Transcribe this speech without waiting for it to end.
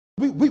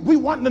We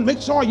want to make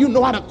sure you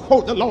know how to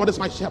quote, the Lord is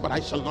my shepherd, I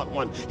shall not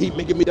want. He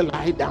maketh me to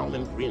lie down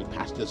in green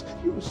pastures.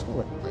 He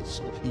restored my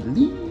soul. He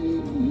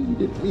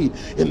leadeth me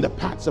in the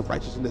paths of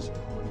righteousness.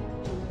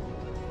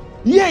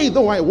 Yea,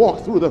 though I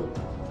walk through the,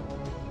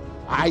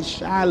 I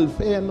shall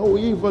fear no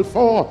evil,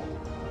 for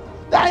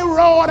thy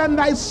rod and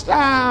thy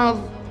staff.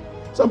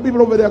 Some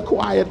people over there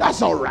quiet.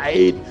 That's all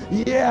right.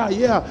 Yeah.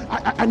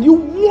 And you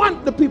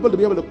want the people to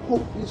be able to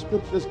quote these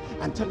scriptures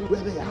and tell you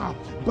where they are.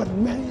 But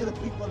many of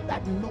the people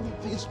that know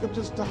these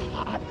scriptures to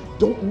heart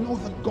don't know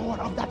the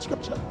God of that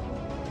scripture.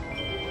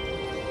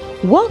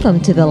 Welcome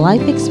to the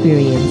Life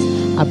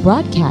Experience, a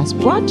broadcast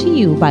brought to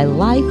you by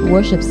Life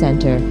Worship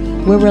Center,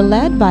 where we're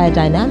led by a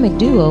dynamic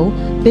duo,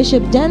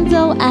 Bishop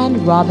Denzel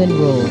and Robin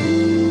Rule.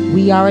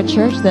 We are a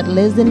church that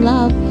lives in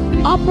love,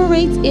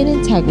 operates in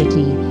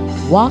integrity,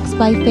 walks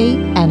by faith,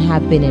 and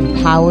have been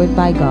empowered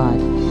by God.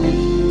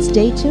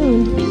 Stay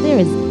tuned, there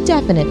is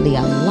definitely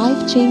a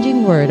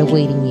life-changing word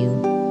awaiting you.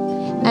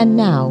 And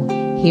now,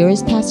 here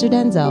is Pastor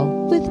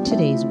Denzel with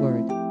today's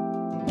word.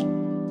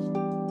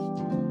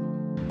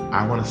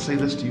 I want to say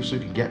this to you so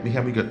you can get me.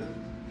 Hear me good.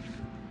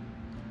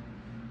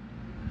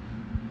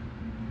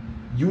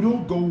 You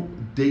don't go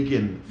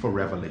digging for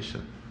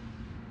revelation.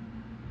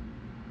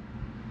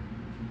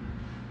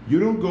 You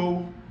don't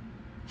go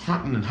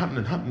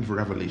hunting for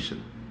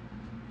revelation.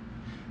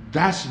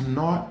 That's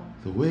not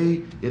the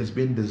way it has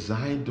been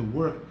designed to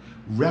work.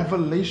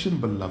 Revelation,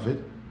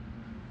 beloved,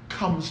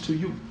 comes to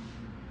you.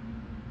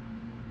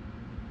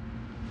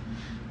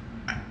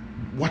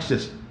 Watch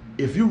this.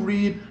 If you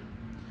read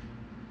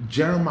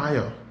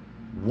Jeremiah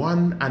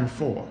 1 and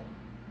 4,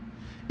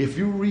 if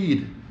you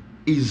read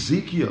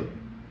Ezekiel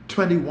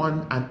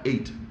 21 and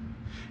 8,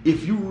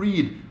 if you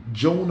read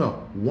Jonah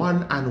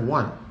 1 and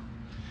 1,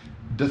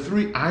 the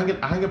three, I ain't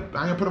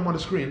gonna put them on the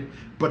screen,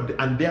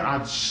 and there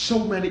are so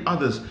many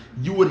others.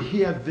 You would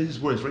hear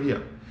these words right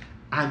here.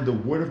 And the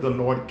word of the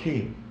Lord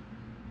came.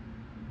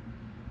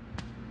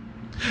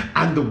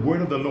 And the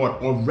word of the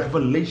Lord, or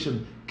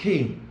revelation,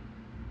 came.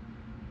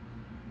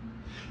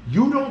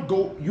 You don't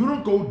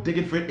go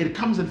digging for it. It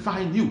comes and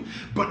finds you.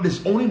 But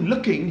it's only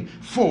looking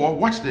for,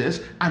 watch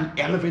this, an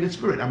elevated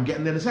spirit. I'm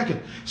getting there in a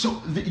second. So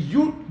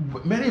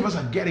many of us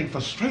are getting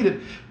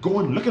frustrated,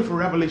 going looking for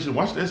revelation.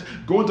 Watch this.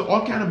 Going to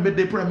all kind of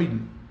midday prayer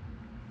meeting,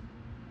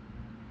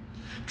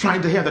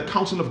 trying to hear the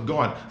counsel of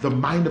God, the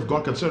mind of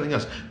God concerning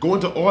us,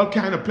 going to all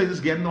kind of places,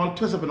 getting all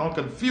twisted up and all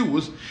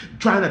confused,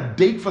 trying to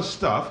dig for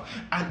stuff,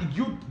 and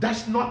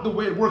that's not the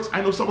way it works. I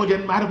know someone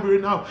getting mad at me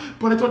right now,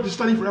 but I thought you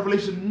study for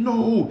revelation.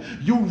 No,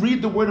 you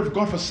read the word of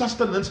God for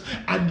sustenance,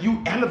 and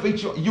you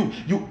elevate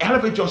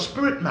your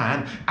spirit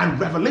man, and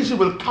revelation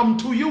will come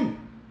to you.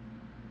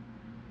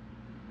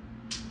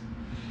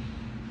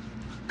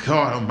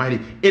 God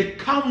Almighty, it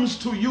comes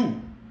to you.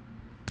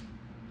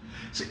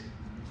 See,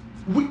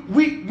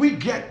 we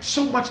get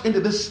so much into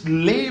this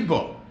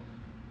labor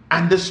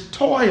and this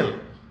toil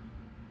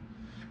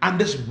and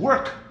this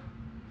work.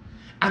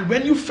 And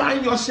when you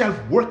find yourself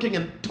working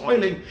and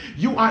toiling,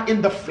 you are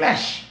in the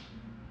flesh.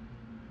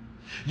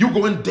 You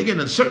go and digging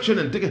and searching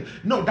and digging.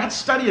 No, that's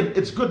studying.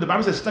 It's good. The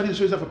Bible says study to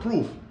show yourself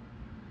approved.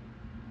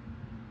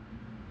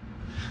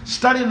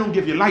 Studying don't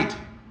give you light.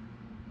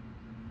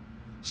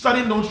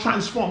 Studying don't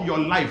transform your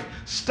life.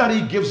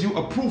 Study gives you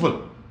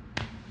approval.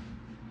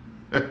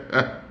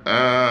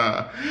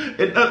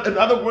 In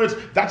other words,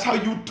 that's how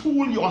you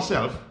tool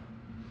yourself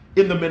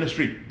in the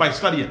ministry, by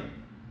studying.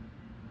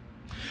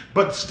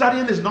 But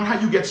studying is not how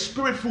you get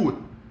spirit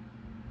food.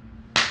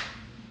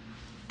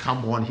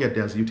 Come on here,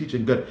 Denzel, you're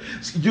teaching good.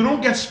 You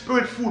don't get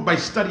spirit food by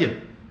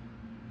studying.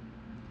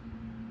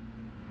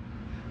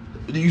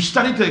 You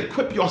study to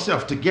equip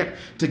yourself to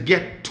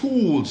get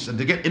tools and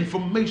to get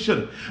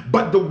information.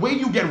 But the way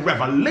you get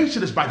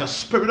revelation is by the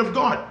Spirit of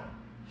God.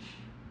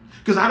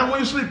 Because I don't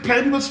want you to sleep.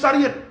 Plenty people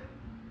study it.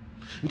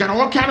 You got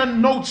all kind of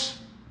notes.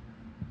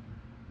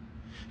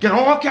 Get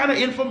all kind of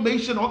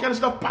information, all kind of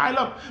stuff piled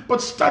up. But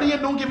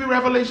studying don't give you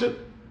revelation.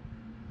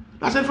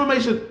 That's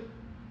information.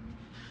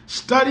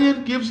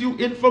 Studying gives you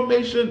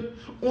information.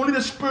 Only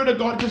the Spirit of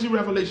God gives you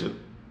revelation.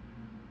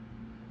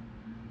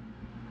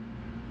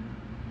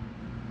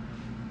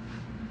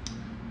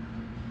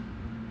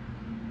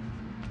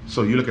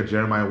 So you look at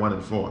Jeremiah 1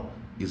 and 4,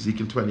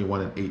 Ezekiel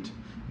 21 and 8,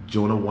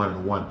 Jonah 1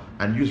 and 1,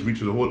 and you just read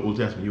through the whole Old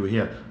Testament, you will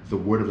hear the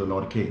word of the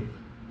Lord came.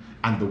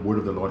 And the word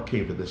of the Lord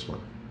came to this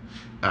one.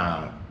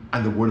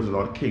 And the word of the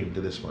Lord came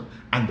to this one.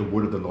 And the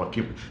word of the Lord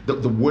came.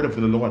 The word of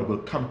the Lord will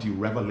come to you.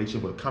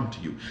 Revelation will come to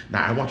you.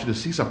 Now, I want you to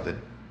see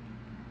something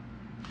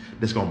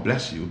that's going to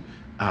bless you.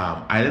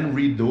 I didn't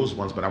read those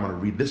ones, but I'm going to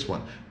read this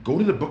one. Go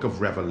to the book of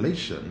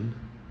Revelation,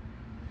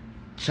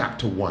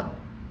 chapter 1.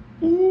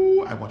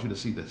 Ooh, I want you to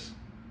see this.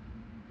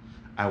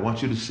 I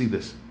want you to see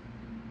this.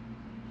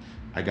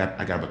 I got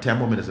about 10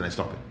 more minutes and I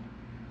stop it.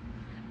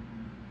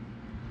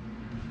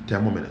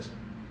 10 more minutes.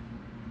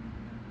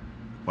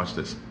 Watch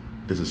this.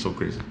 This is so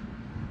crazy.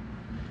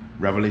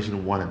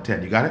 Revelation 1 and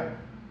 10. You got it?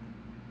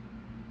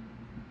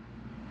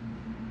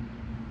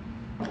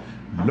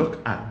 Look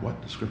at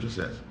what the scripture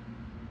says.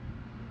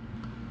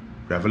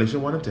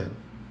 Revelation 1 and 10.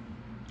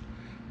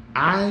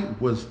 I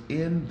was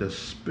in the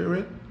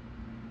Spirit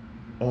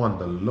on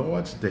the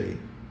Lord's day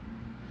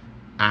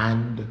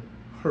and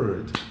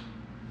heard.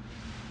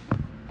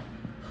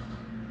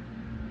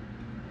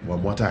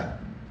 One more time.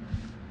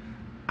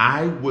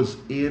 I was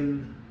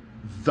in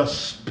the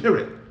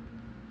Spirit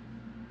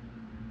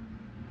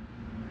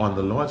on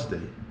the Lord's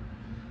day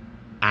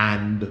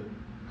and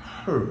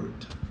heard.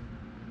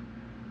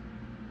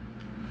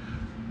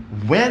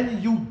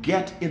 When you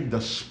get in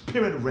the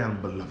spirit realm,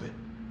 beloved,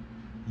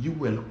 you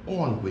will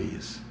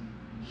always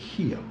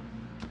hear.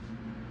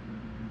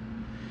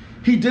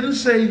 He didn't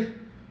say,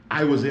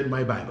 I was in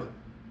my Bible.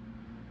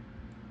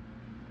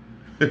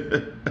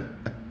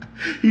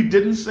 He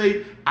didn't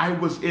say, I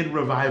was in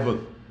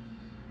revival.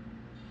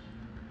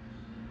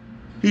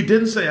 He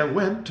didn't say, I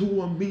went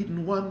to a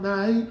meeting one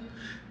night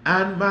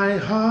and my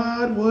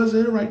heart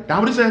wasn't right. That's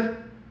what he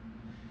said.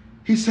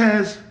 He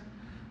says,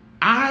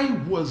 I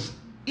was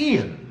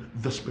in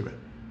the Spirit.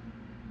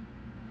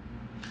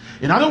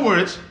 In other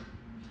words,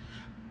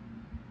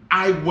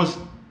 I was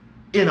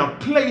in a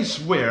place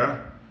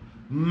where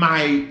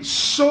my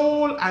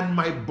soul and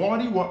my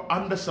body were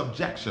under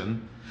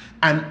subjection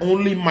and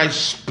only my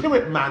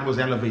spirit man was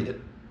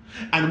elevated.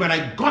 And when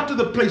I got to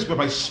the place where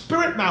my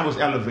spirit man was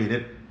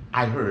elevated,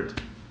 I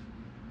heard.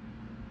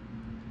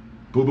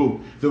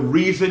 Boo-boo. The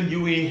reason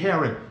you ain't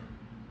hearing,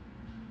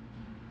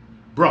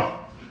 bro,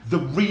 the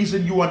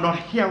reason you are not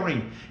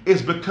hearing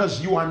is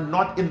because you are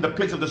not in the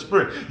place of the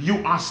Spirit.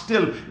 You are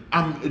still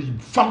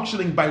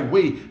functioning by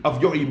way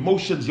of your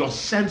emotions, your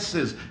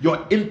senses,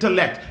 your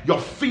intellect, your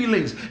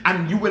feelings,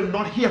 and you will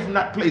not hear from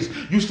that place.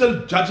 You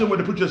still judging what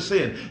the preacher is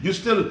saying. You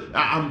still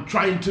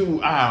trying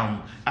to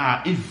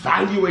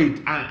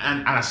evaluate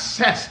and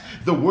assess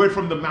the word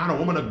from the man or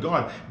woman of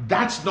God.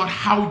 That's not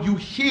how you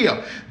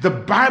hear. The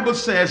Bible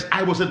says,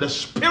 I was in the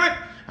Spirit,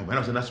 and when I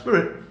was in that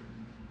Spirit,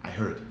 I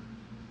heard.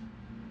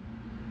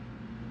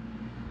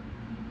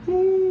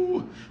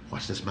 Ooh,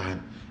 watch this,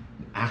 man.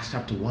 Acts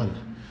chapter 1.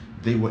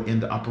 They were in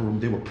the upper room.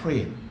 They were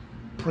praying.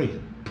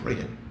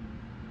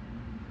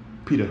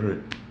 Peter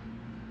heard.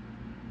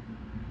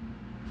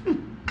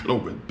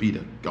 Glory be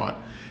to God.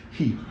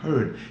 He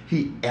heard.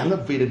 He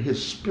elevated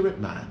his spirit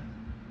man.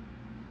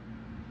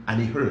 And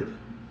he heard.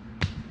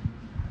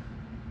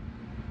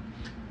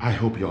 I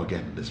hope y'all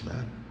getting this,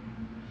 man.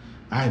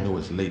 I know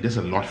it's late. There's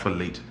a lot for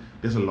late.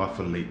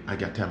 I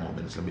got 10 more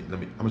minutes. Let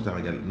me. How much time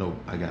I got? No,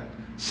 I got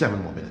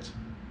 7 more minutes.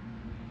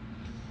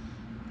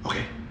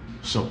 Okay,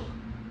 so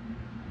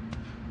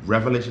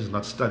revelation is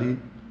not studied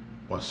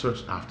or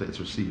searched after it's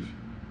received.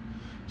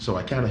 So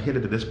I kind of hit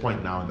it at this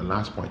point now in the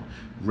last point.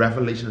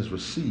 Revelation is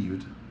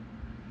received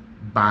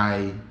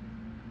by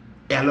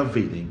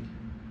elevating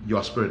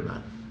your spirit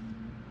man.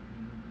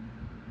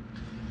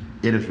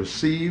 It is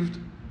received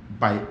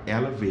by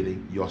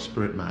elevating your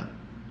spirit man.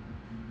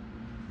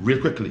 Real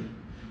quickly,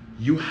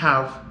 you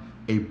have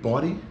a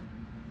body,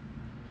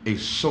 a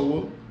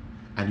soul,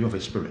 and you have a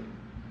spirit.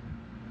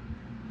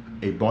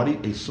 A body,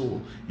 a soul.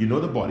 You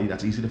know the body,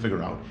 that's easy to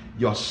figure out.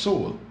 Your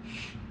soul,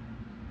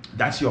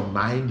 that's your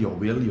mind, your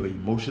will, your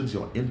emotions,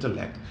 your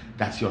intellect.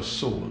 That's your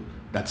soul.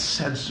 That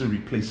sensory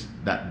place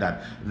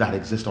that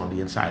exists on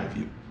the inside of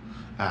you.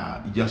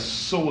 Your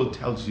soul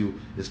tells you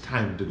it's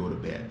time to go to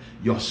bed.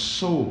 Your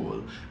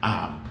soul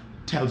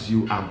tells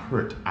you I'm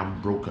hurt,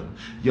 I'm broken.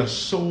 Your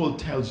soul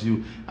tells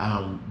you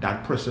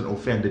that person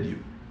offended you.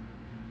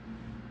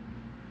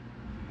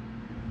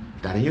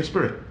 That in your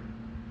spirit.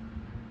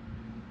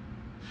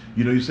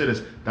 You know, you say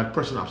this, that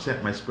person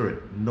upset my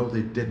spirit. No,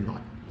 they did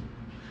not.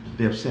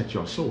 They upset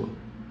your soul.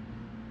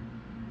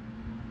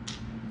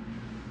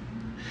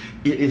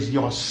 It is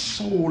your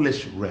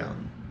soulish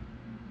realm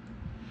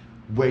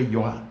where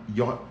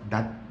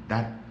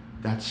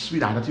that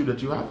sweet attitude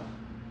that you have.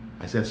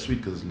 I said sweet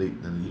because it's late,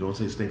 and you don't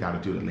say stink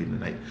attitude at late in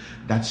the night.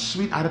 That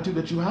sweet attitude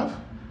that you have,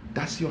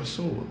 that's your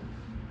soul.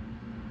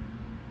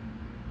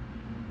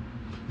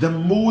 The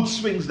mood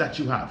swings that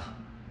you have,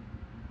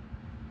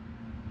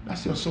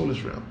 that's your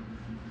soulish realm.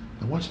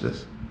 Now watch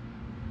this.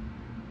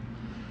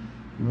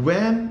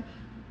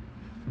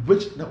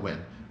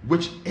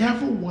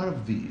 Whichever one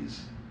of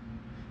these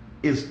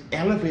is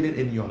elevated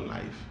in your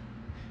life,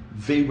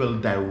 they will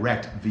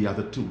direct the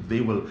other two. They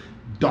will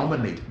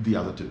dominate the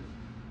other two.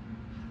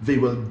 They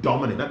will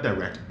dominate, not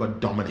direct, but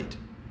dominate.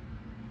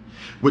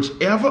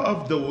 Whichever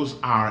of those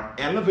are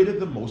elevated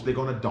the most, they're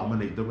going to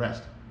dominate the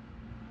rest.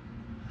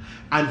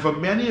 And for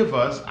many of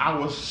us,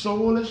 our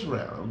soulish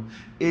realm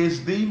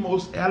is the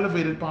most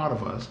elevated part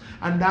of us.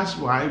 And that's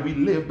why we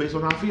live based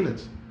on our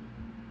feelings.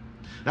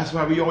 That's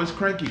why we're always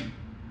cranky.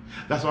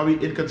 That's why we're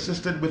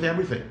inconsistent with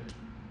everything.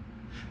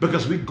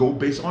 Because we go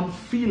based on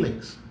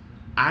feelings.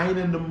 I ain't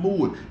in the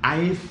mood. I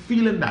ain't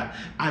feeling that.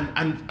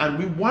 And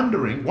we're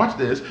wondering, watch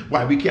this,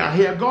 why we can't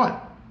hear God.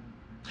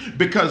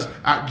 Because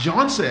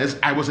John says,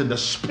 I was in the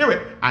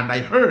spirit and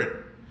I heard.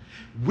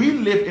 We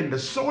live in the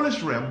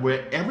soulish realm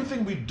where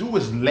everything we do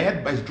is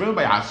driven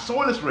by our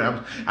soulish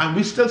realms, and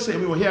we still say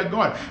we will hear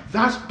God.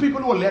 That's people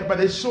who are led by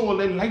their soul.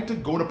 They like to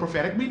go to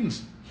prophetic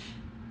meetings.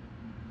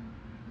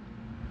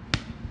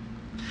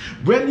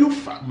 When you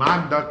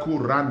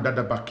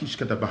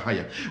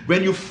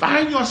when you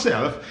find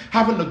yourself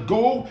having to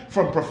go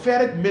from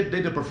prophetic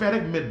midday to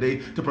prophetic midday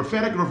to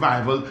prophetic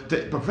revival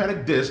to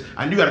prophetic this,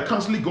 and you got to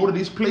constantly go to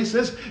these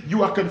places,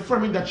 you are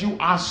confirming that you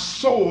are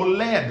soul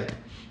led.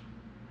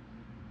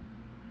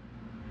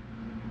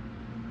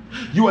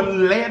 You are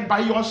led by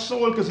your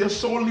soul because your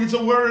soul needs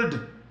a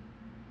word.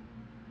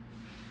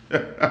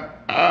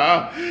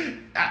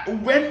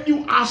 When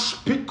you are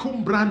spirit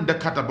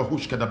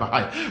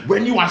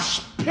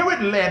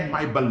led,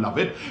 my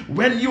beloved,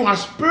 when you are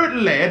spirit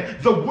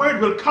led, the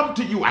word will come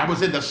to you. I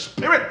was in the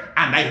spirit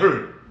and I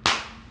heard.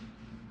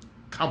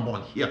 Come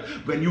on here.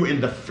 When you're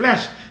in the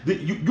flesh,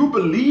 you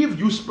believe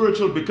you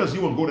spiritual because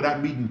you will go to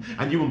that meeting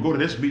and you will go to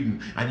this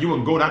meeting and you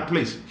will go to that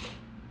place.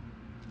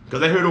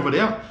 Because I heard over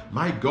there,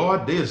 my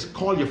God, they'll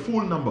call your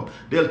phone number.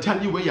 They'll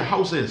tell you where your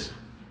house is.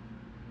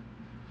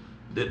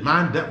 That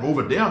man, that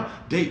over there,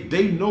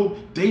 they know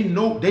the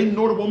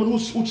woman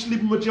who's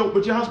sleeping with your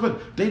husband.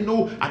 They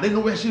know, and they know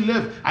where she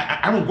lives.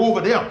 I won't go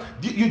over there.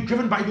 You're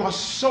driven by your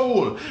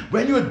soul.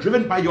 When you're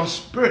driven by your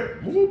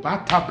spirit, the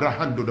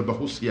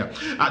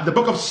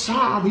book of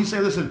Psalm, he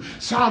says this in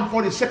Psalm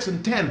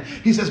 46:10.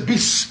 He says, "Be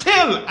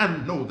still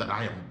and know that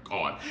I am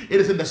God."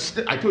 It is in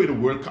the I told you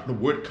the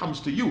word comes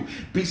to you.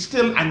 Be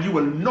still and you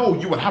will know.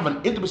 You will have an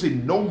intimacy.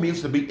 No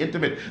means to be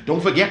intimate.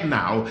 Don't forget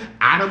now,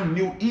 Adam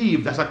knew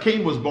Eve. That's how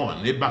Cain was born.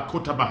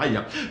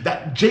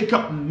 That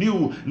Jacob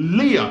knew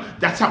Leah.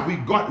 That's how we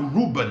got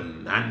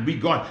Reuben and we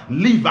got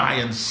Levi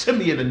and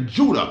Simeon and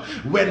Judah.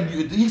 When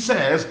he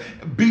says,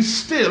 "Be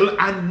still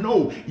and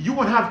know," you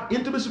will have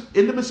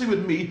intimacy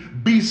with me.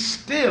 Be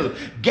still.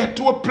 Get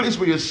to a place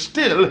where you're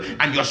still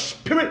and your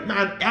spirit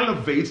man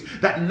elevates.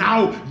 That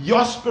now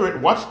your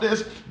spirit, watch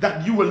this,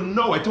 that you will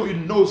know. I told you,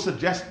 know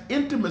suggests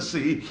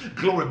intimacy.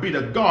 Glory be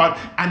to God.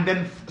 And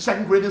then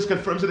 2 Corinthians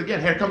confirms it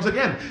again. Here it comes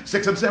again,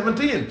 6 and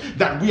 17,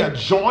 that we are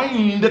joined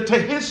to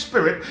his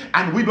spirit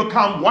and we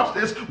become, watch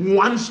this,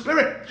 one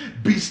spirit.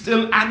 Be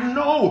still and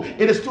know.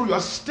 It is through your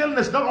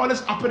stillness, not all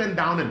this up and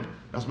down. And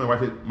that's my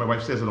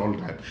wife says it all the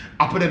time.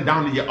 Up and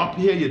down, you're up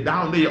here, you're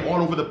down there, you're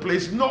all over the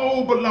place.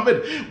 No,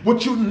 beloved,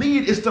 what you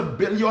need is to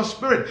build your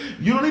spirit.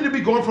 You don't need to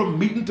be going from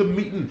meeting to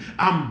meeting,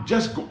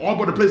 just go all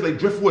over the place like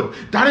driftwood.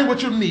 That ain't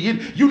what you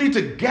need. You need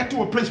to get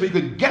to a place where you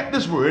can get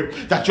this word,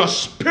 that your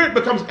spirit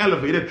becomes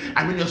elevated.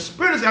 And when your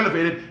spirit is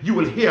elevated, you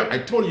will hear. I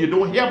told you, you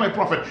don't hear by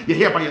prophet, you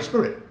hear by your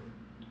spirit.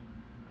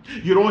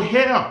 You don't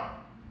hear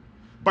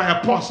by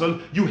apostle,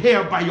 you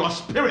hear by your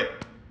spirit.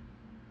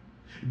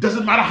 It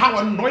doesn't matter how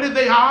anointed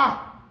they are.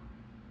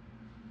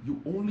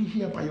 You only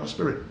hear by your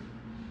spirit.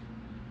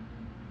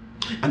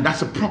 And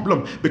that's a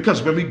problem,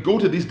 because when we go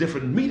to these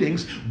different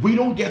meetings, we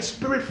don't get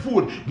spirit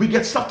food. We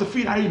get stuff to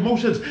feed our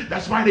emotions.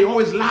 That's why they're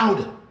always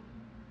loud.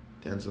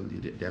 Denzel,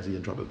 you're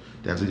in trouble.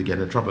 Denzel, you're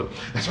getting in trouble.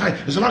 That's why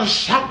there's a lot of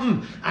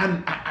shouting.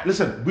 And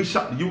listen, we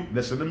shout. You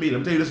listen to me. Let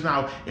me tell you this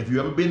now. If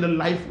you ever been in the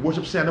Life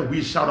Worship Center,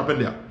 we shout up in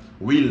there.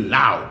 We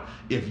loud.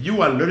 If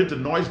you are allergic to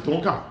noise,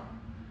 don't come.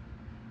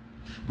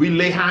 We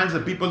lay hands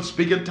and people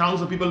speak in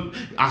tongues and people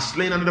are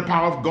slain under the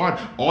power of God.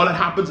 All that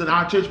happens in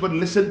our church. But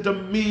listen to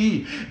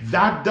me.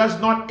 That does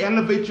not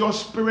elevate your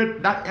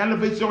spirit. That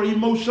elevates your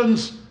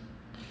emotions.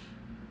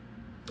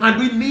 And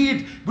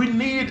we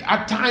need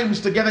at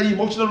times to get an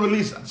emotional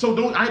release. So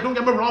don't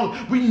get me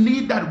wrong. We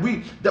need that.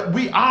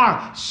 We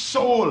are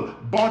soul,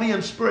 body,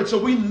 and spirit. So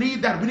we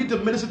need that. We need to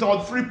minister to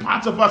all three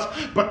parts of us.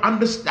 But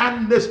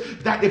understand this,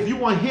 that if you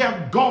want to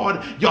hear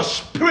God, your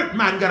spirit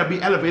man gotta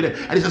be elevated.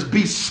 And he says,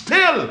 "Be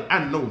still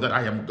and know that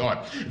I am God."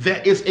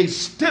 There is a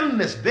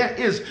stillness, there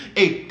is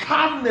a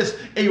calmness,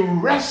 a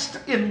rest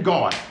in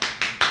God.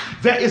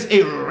 There is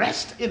a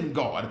rest in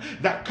God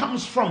that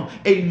comes from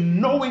a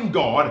knowing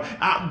God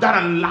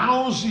that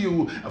allows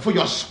you for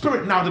your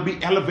spirit now to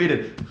be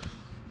elevated.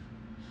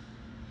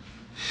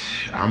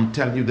 I'm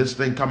telling you, this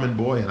thing coming,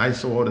 boy, and I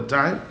saw all the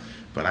time,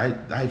 but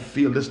I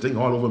feel this thing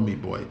all over me,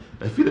 boy.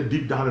 I feel it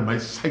deep down in my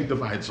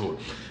sanctified soul.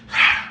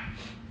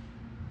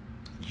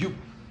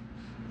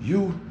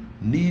 You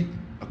need,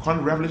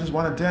 according to Revelations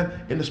 1 and 10,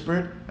 in the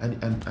spirit,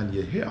 and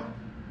you're here.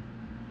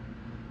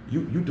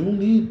 You don't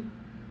need.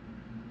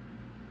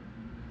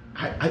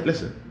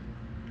 Listen,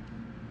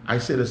 I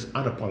say this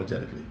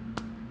unapologetically.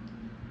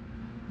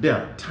 There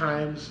are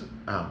times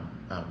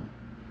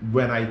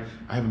when I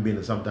haven't been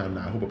in some time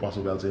now. I hope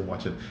Apostle Wells ain't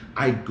watching.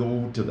 I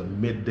go to the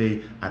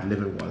midday at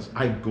Living Waters.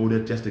 I go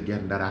there just to get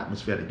in that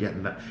atmosphere, to get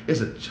in that.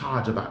 It's a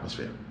charge of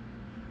atmosphere.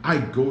 I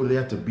go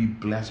there to be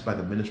blessed by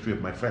the ministry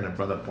of my friend and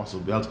brother Apostle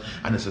Wells,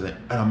 and it's an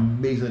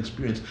amazing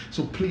experience.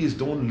 So please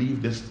don't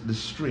leave this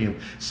stream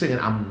saying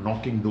I'm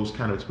knocking those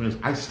kind of experiences.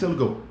 I still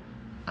go.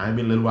 I'm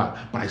in a little while,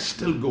 but I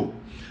still go.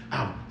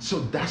 So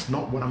that's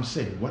not what I'm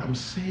saying. What I'm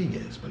saying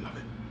is,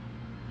 beloved,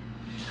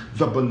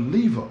 the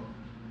believer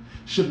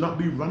should not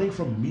be running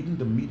from meeting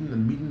to meeting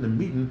and meeting to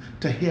meeting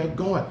to hear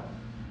God.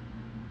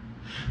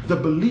 The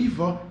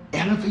believer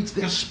elevates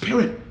their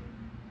spirit.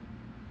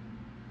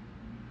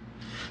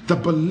 The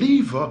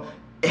believer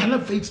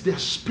elevates their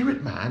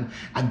spirit, man,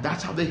 and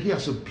that's how they hear.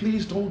 So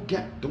please don't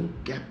get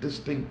this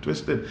thing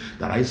twisted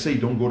that I say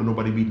don't go to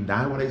nobody meeting.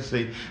 That's what I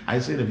say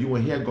that if you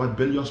want to hear God,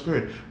 build your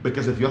spirit.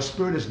 Because if your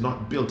spirit is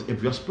not built,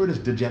 if your spirit is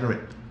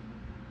degenerate,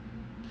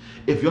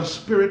 if your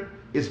spirit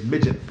is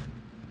midget,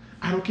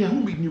 I don't care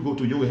who meeting you go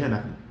to, you will hear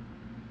nothing.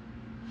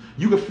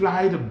 You could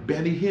fly to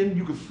Benny Hinn,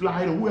 you could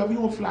fly to whoever you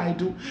want to fly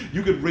to,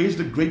 you could raise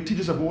the great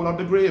teachers of old out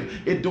the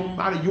grave. It don't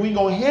matter. You ain't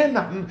gonna hear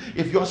nothing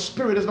if your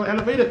spirit is not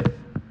elevated.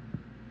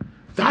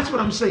 That's what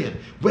I'm saying.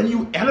 When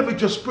you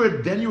elevate your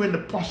spirit, then you're in the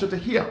posture to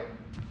hear.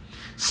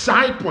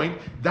 Side point,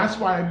 that's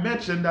why I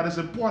mentioned that it's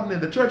important in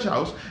the church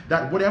house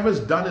that whatever is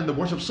done in the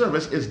worship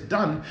service is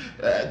done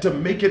to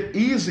make it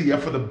easier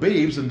for the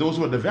babes and those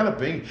who are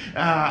developing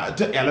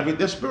to elevate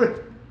their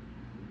spirit.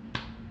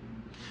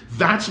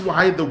 That's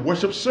why the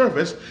worship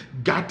service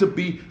got to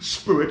be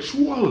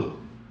spiritual,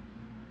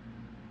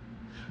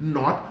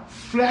 not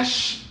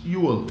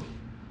fleshual.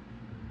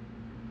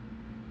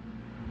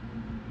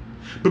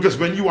 Because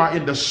when you are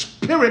in the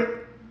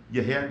spirit,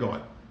 you hear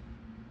God.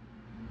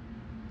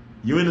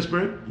 You in the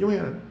spirit, you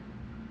hear Him.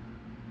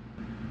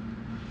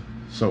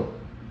 So,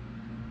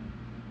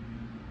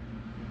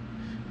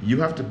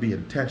 you have to be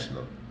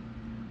intentional.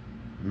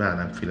 Man,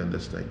 I'm feeling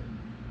this thing.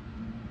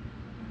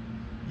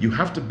 You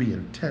have to be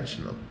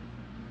intentional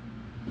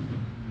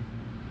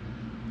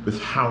with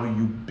how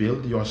you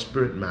build your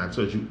spirit, man,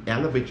 so that you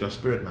elevate your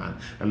spirit, man.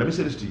 And let me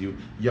say this to you,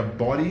 your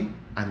body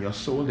and your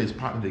soul is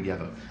partnered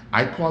together.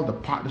 I call the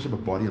partnership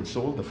of body and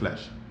soul the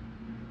flesh.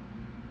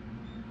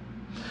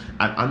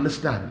 And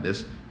understand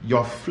this,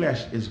 your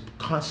flesh is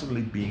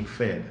constantly being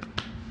fed.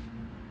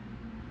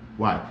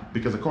 Why?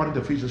 Because according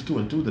to Ephesians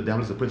 2:2, the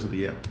devil is the prince of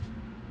the air.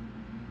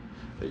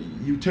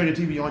 You turn your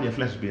TV on, your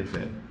flesh is being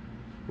fed.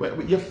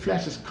 Your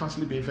flesh is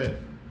constantly being fed.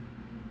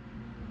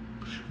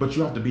 But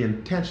you have to be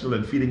intentional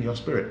in feeding your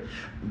spirit.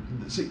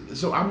 See,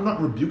 so I'm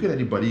not rebuking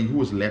anybody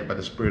who is led by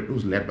the spirit,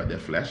 who's led by their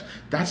flesh.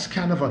 That's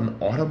kind of an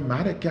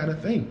automatic kind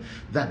of thing.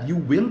 That you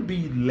will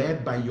be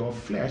led by your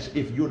flesh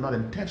if you're not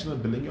intentional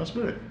in building your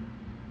spirit.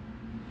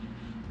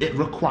 It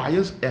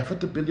requires effort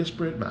to build your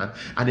spirit, man.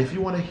 And if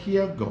you want to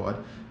hear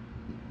God,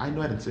 I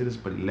know I didn't say this,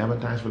 but 11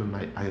 times for the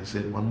night, I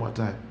said it one more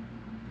time.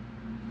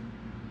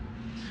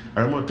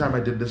 I remember one time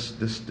I did this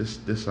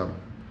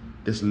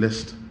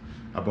list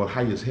about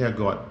how you hear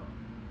God.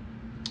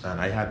 And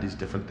I had these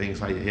different things,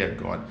 how you hear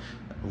God.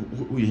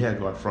 Who you hear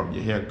God from?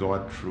 You hear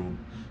God through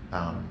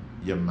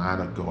your man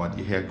of God.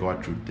 You hear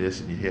God through this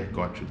and you hear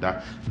God through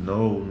that.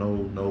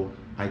 No.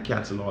 I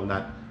cancel all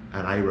that.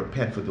 And I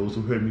repent for those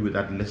who heard me with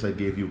that list I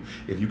gave you.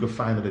 If you could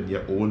find it in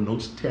your old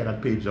notes, tear that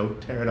page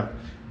out, tear it up.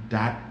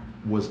 That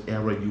was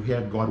error. You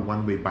hear God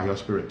one way by your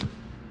spirit.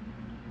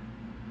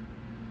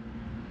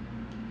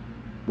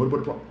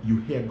 What?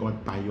 You hear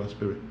God by your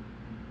spirit.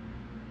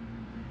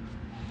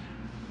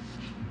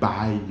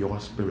 By your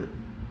spirit.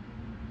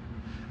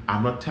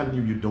 I'm not telling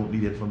you don't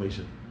need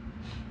information.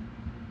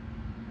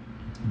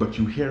 But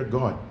you hear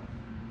God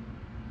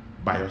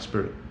by your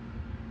spirit.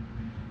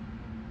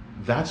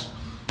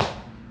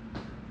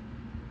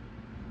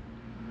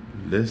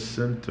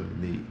 Listen to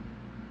me.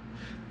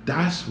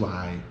 That's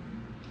why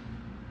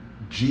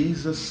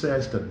Jesus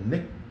says to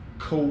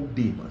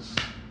Nicodemus,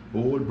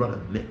 old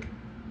brother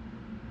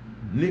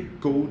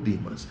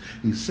Nicodemus,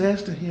 he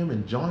says to him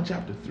in John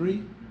chapter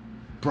 3,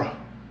 bruh,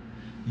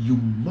 you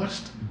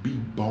must be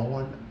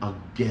born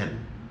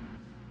again.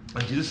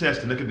 And Jesus says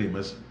to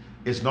Nicodemus,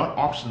 it's not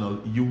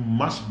optional, you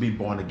must be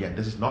born again.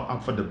 This is not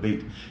up for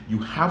debate. You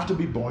have to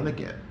be born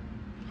again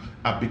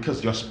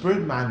because your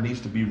spirit man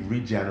needs to be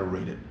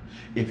regenerated.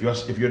 If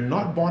you're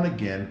not born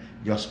again,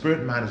 your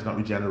spirit man is not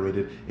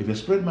regenerated. If your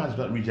spirit man is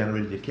not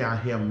regenerated, you can't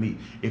hear me.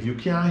 If you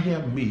can't hear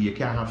me, you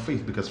can't have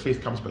faith, because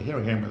faith comes by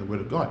hearing by the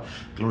word of God.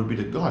 Glory be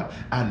to God.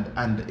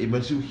 And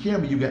once you hear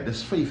me, you get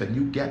this faith, and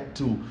you get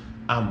to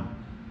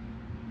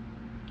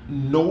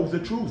know the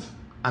truth,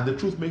 and the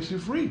truth makes you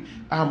free.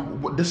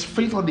 This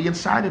faith on the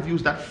inside of you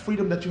is that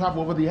freedom that you have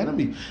over the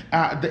enemy.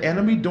 The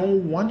enemy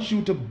don't want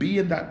you to be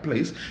in that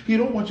place. He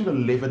don't want you to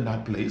live in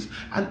that place.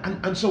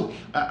 And so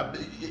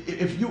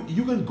if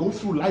you can go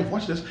through life,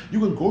 watch this, you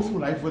can go through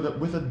life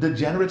with a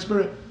degenerate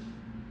spirit.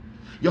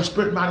 Your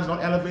spirit man is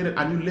not elevated,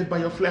 and you live by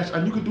your flesh,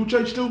 and you can do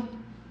church too.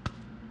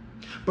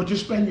 But you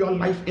spend your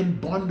life in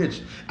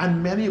bondage.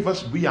 And many of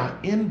us, we are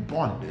in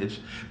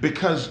bondage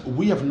because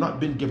we have not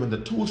been given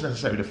the tools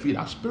necessary to feed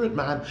our spirit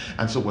man.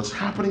 And so what's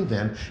happening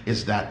then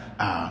is that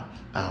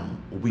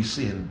we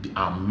see in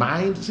our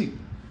mind, see,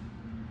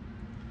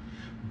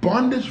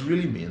 bondage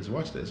really means,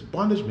 watch this,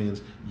 bondage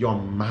means your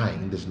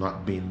mind is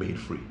not being made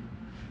free.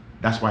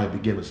 That's why I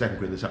begin with 2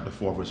 Corinthians chapter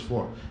 4, verse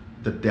 4.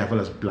 The devil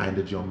has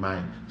blinded your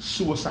mind.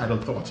 Suicidal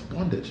thoughts,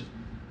 bondage.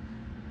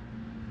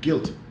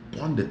 Guilt,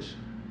 bondage.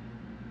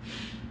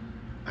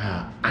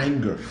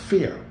 Anger,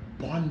 fear,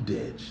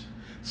 bondage.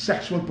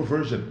 Sexual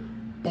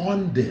perversion,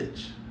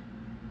 bondage.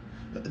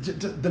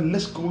 The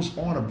list goes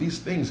on of these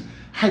things.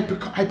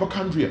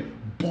 Hypochondria,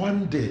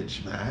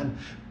 bondage, man.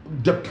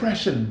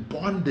 depression,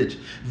 bondage.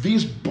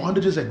 These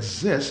bondages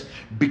exist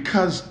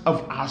because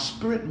of our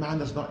spirit man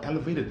that's not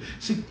elevated.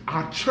 See,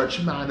 our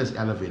church man is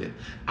elevated.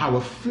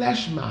 Our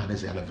flesh man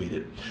is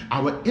elevated.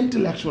 Our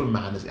intellectual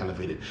man is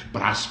elevated.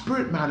 But our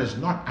spirit man is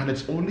not, and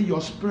it's only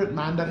your spirit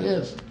man that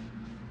is.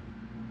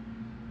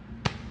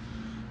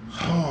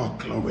 Oh,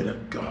 glory to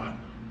God.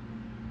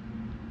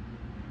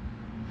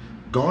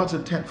 God's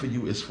intent for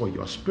you is for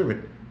your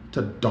spirit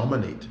to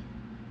dominate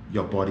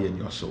your body and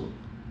your soul.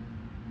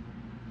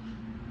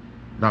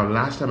 Now,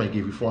 last time I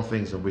gave you 4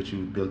 things in which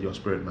you build your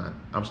spirit man.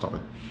 I'm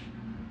stopping.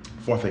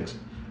 4 things.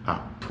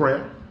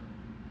 Prayer,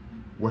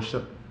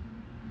 worship,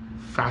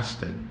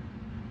 fasting,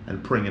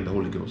 and praying in the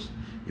Holy Ghost.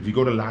 If you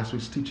go to last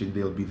week's teaching,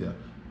 they'll be there.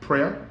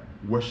 Prayer,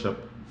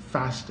 worship,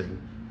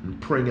 fasting, and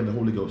praying in the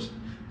Holy Ghost.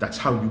 That's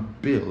how you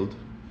build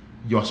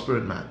your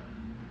spirit man.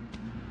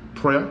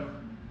 Prayer,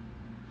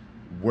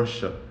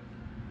 worship,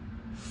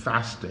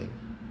 fasting,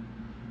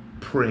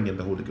 praying in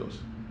the Holy Ghost.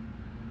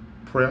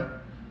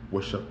 Prayer,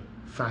 worship,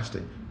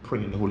 fasting,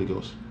 praying in the Holy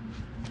Ghost.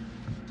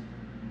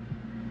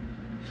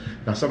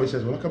 Now somebody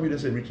says, well, how come you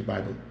didn't say read your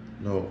Bible?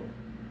 No.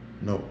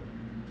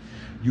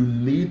 You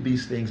need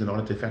these things in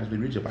order to effectively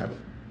read your Bible.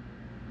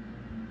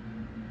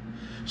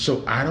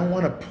 So I don't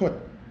want to put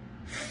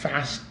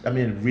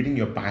reading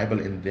your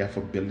Bible in there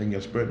for building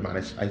your spirit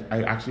man.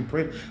 I actually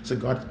prayed,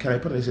 said, God, can I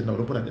put it? He said, no,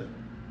 don't put it there.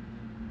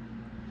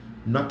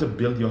 Not to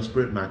build your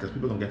spirit man, because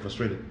people don't get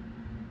frustrated.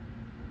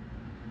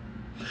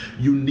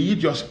 You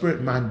need your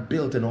spirit man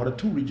built in order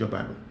to read your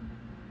Bible.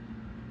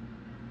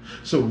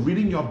 So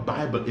reading your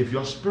Bible, if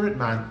your spirit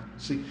man,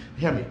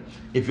 hear me,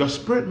 if your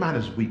spirit man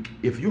is weak,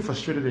 if you're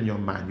frustrated in your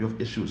mind, you have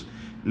issues,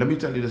 let me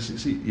tell you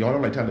this, y'all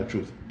don't like telling the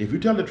truth. If you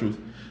tell the truth,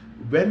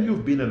 when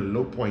you've been in a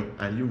low point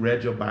and you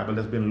read your Bible,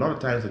 there's been a lot of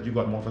times that you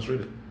got more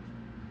frustrated.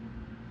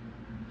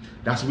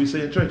 That's what we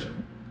say in church.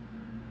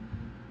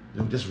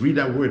 Just read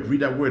that word, we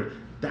can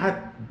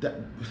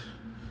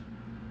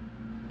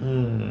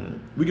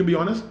be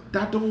honest,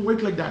 that don't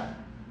work like that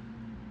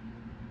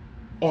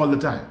all the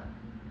time.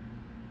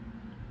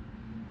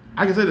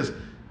 I can say this,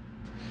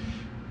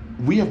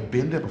 we have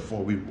been there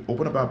before. We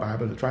open up our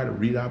Bible and try to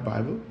read our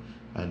Bible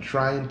and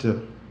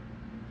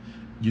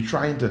you're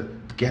trying to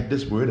get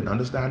this word and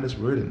understand this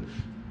word,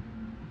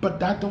 but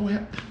that don't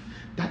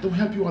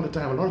help you all the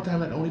time. A lot of time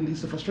that only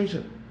leads to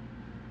frustration.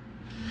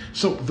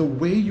 So the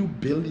way you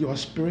build your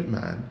spirit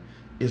man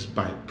is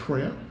by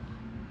prayer,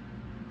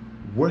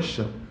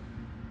 worship,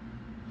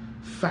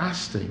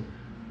 fasting,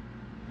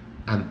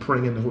 and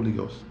praying in the Holy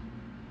Ghost.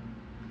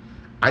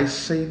 I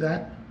say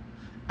that,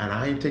 and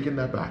I ain't taking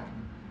that back.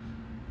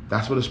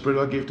 That's what the Spirit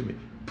of God gave to me.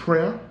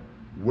 Prayer,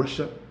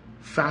 worship,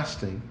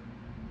 fasting,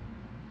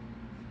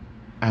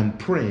 and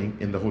praying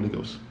in the Holy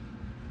Ghost.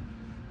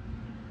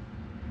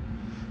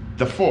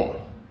 The 4,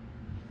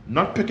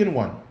 not picking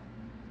one.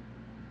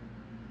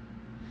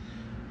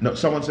 No,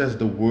 someone says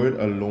the word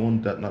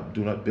alone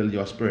do not build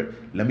your spirit.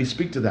 Let me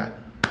speak to that.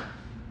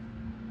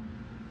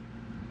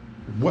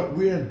 What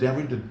we're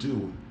endeavoring to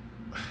do,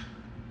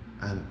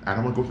 and I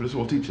don't want to go through this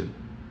whole teaching,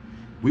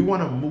 we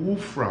want to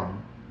move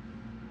from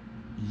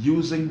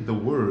using the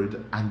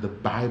word and the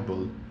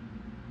Bible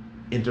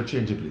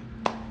interchangeably.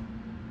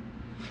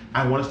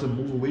 I want us to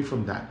move away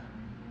from that,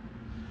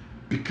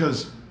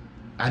 because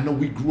I know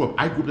I grew up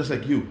just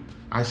like you.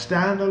 I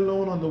stand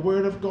alone on the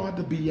word of God,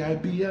 the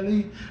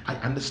Bible. I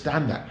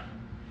understand that.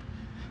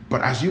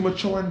 But as you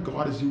mature in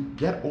God, as you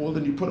get old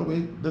and you put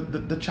away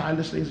the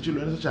childish things that you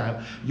learned as a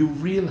child, you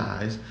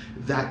realize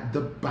that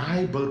the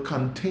Bible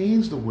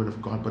contains the word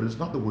of God, but it's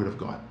not the word of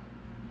God.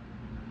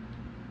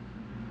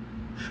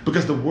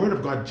 Because the word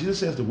of God, Jesus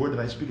says the word that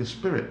I speak is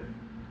spirit.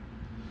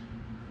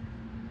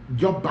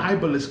 Your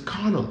Bible is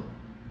carnal.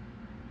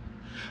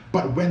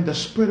 But when the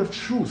Spirit of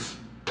truth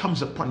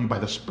comes upon you by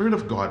the Spirit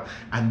of God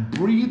and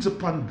breathes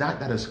upon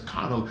that is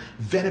carnal,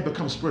 then it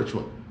becomes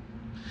spiritual.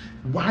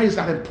 Why is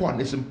that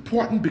important? It's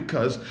important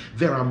because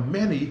there are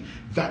many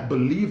that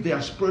believe they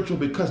are spiritual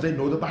because they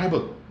know the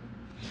Bible.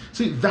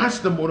 See, that's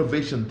the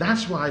motivation.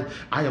 That's why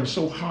I am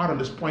so hard on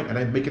this point, and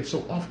I make it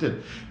so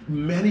often.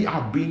 Many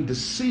are being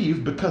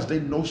deceived because they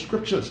know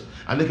scriptures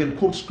and they can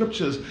quote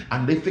scriptures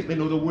and they think they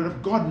know the word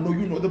of God. No,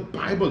 you know the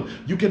Bible.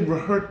 You can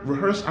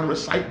rehearse and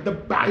recite the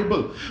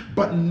Bible,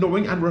 but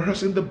knowing and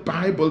rehearsing the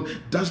Bible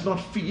does not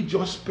feed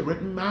your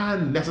spirit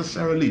man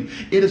necessarily.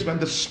 It is when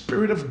the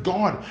Spirit of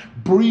God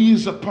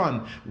breathes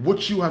upon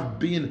what you have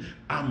been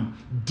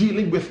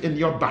dealing with in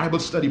your Bible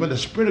study. When the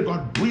Spirit of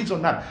God breathes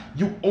on that,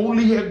 you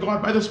only hear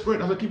God by the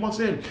Spirit. As I keep on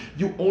saying,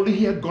 you only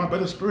hear God by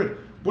the Spirit.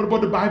 What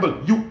about the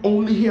Bible? You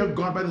only hear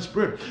God by the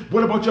Spirit.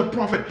 What about your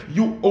prophet?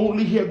 You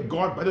only hear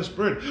God by the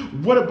Spirit.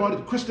 What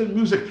about Christian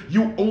music?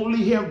 You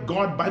only hear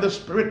God by the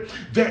Spirit.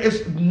 There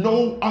is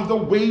no other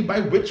way by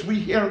which we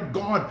hear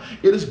God.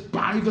 It is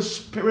by the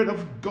Spirit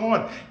of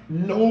God.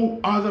 No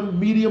other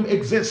medium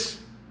exists.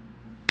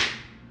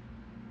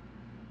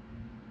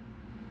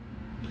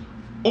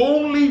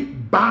 Only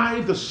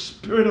by the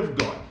Spirit of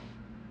God.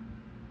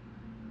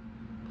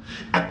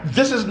 And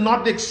this is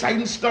not the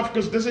exciting stuff,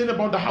 because this ain't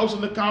about the house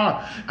and the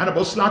car and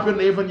about slapping your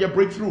neighbor and your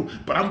breakthrough.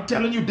 But I'm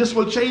telling you, this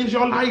will change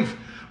your life.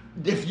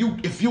 If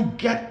you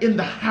get in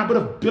the habit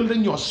of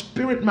building your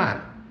spirit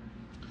man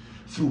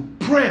through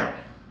prayer,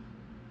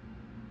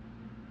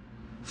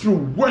 through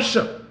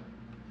worship,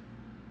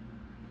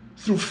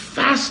 through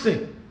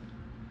fasting,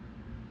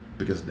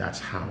 because that's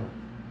how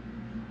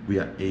we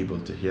are able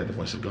to hear the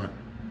voice of God.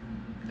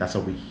 That's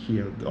how we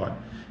hear God,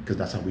 because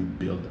that's how we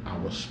build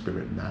our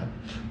spirit man.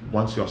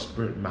 Once your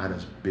spirit man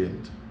is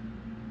built,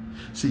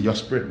 see, your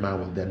spirit man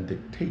will then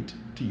dictate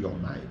to your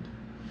mind.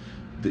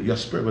 Your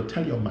spirit will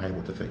tell your mind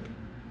what to think.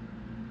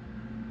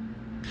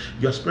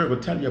 Your spirit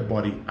will tell your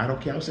body, I don't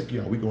care how sick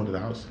you are, we going to the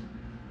house.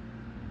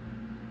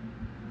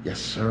 Yes,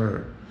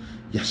 sir.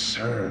 Yes,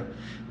 sir.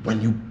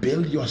 When you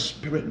build your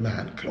spirit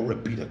man, glory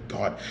be to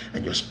God,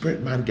 and your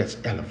spirit man gets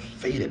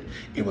elevated,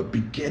 it will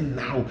begin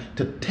now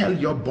to tell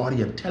your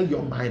body and tell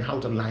your mind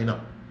how to line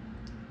up.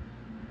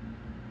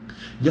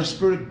 Your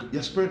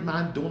spirit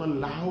man don't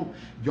allow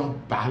your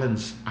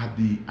balance at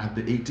the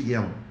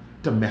ATM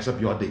to mess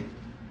up your day.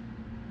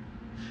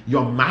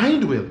 Your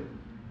mind will,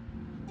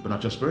 but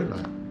not your spirit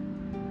man.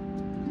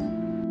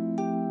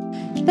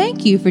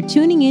 Thank you for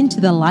tuning in to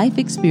the Life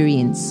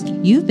Experience.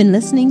 You've been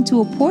listening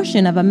to a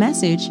portion of a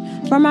message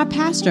from our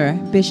pastor,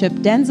 Bishop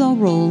Denzel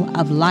Rolle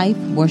of Life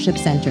Worship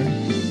Center.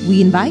 We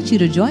invite you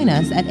to join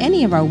us at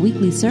any of our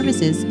weekly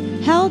services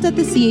held at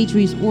the C.H.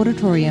 Reeves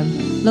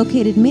Auditorium,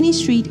 located Minnie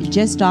Street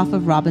just off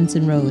of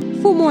Robinson Road.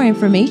 For more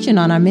information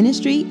on our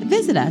ministry,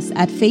 visit us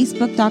at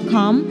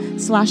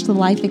facebook.com/The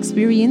Life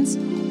Experience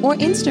or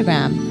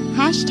Instagram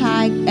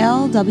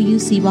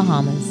 #LWC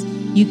Bahamas.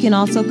 You can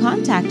also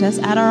contact us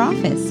at our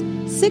office,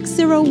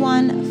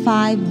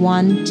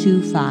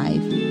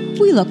 601-5125.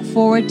 We look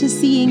forward to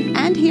seeing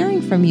and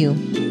hearing from you.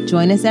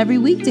 Join us every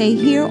weekday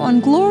here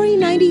on Glory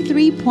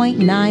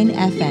 93.9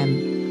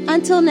 FM.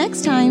 Until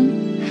next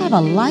time, have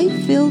a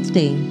life-filled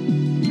day.